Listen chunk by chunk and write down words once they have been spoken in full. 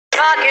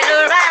rocking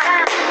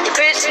around the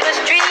Christmas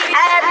tree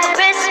at the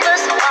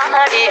Christmas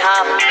party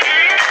hop.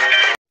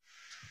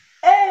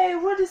 Hey,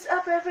 what is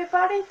up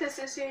everybody? This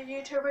is your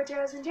YouTuber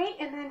Jazzy J,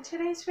 and in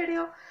today's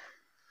video,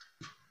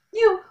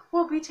 you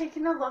will be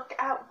taking a look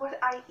at what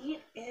I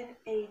eat in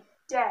a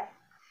day.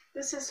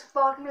 This is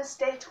Vlogmas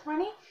Day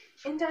 20,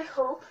 and I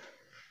hope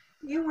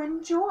you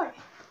enjoy.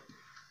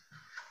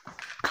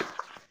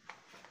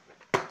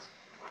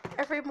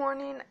 Every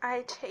morning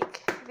I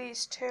take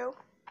these two.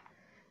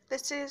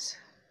 This is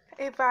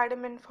a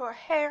vitamin for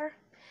hair,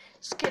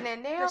 skin,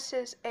 and nails.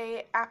 This is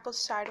a apple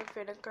cider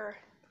vinegar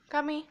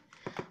gummy,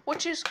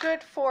 which is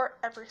good for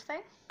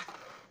everything.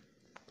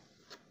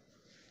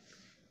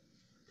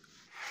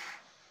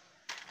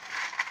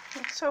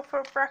 And so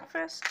for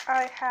breakfast,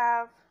 I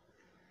have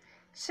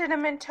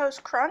Cinnamon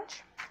Toast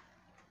Crunch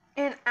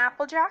and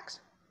Apple Jacks.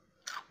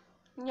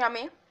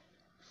 Yummy.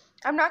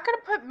 I'm not going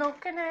to put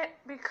milk in it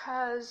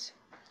because,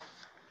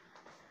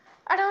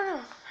 I don't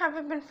know,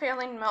 haven't been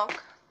feeling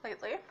milk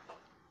lately.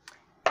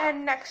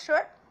 And next to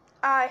it,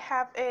 I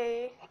have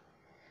a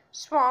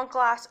small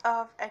glass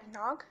of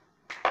eggnog.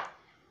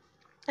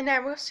 And I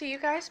will see you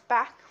guys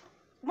back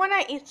when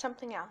I eat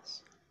something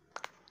else.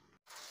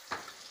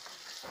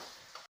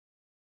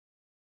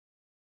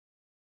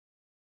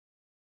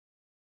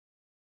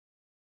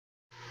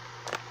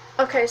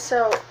 Okay,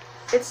 so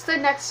it's the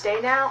next day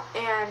now,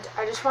 and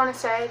I just want to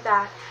say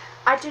that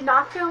I did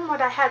not film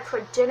what I had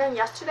for dinner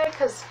yesterday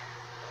because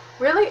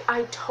really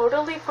I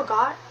totally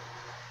forgot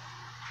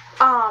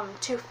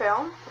to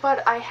film,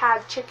 but I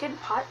had chicken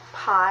pot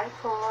pie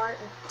for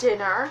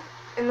dinner,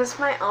 and this is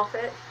my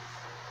outfit.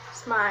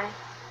 It's my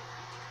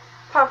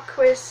Pop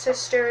Quiz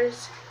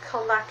Sisters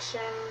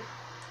collection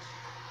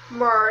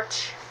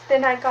merch.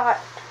 Then I got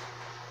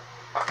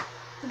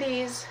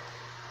these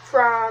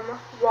from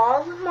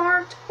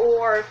Walmart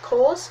or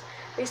Kohl's.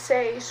 They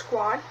say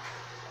squad.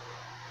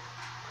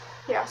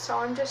 Yeah, so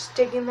I'm just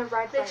digging the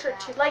red. Make sure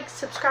to like,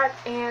 subscribe,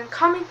 and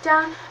comment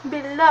down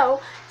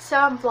below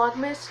some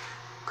Vlogmas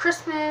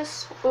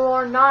Christmas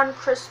or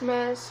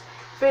non-Christmas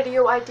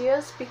video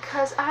ideas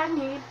because I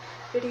need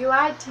video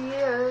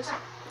ideas.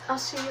 I'll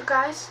see you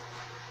guys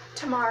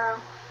tomorrow.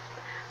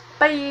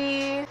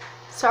 Bye.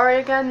 Sorry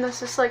again,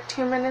 this is like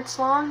 2 minutes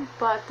long,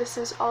 but this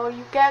is all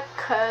you get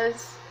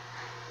cause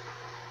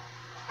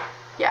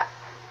yeah.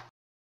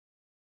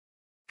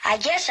 I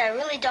guess I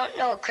really don't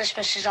know what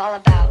Christmas is all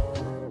about.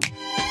 Isn't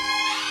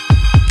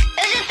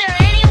there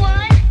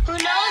anyone who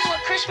knows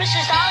what Christmas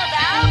is all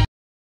about?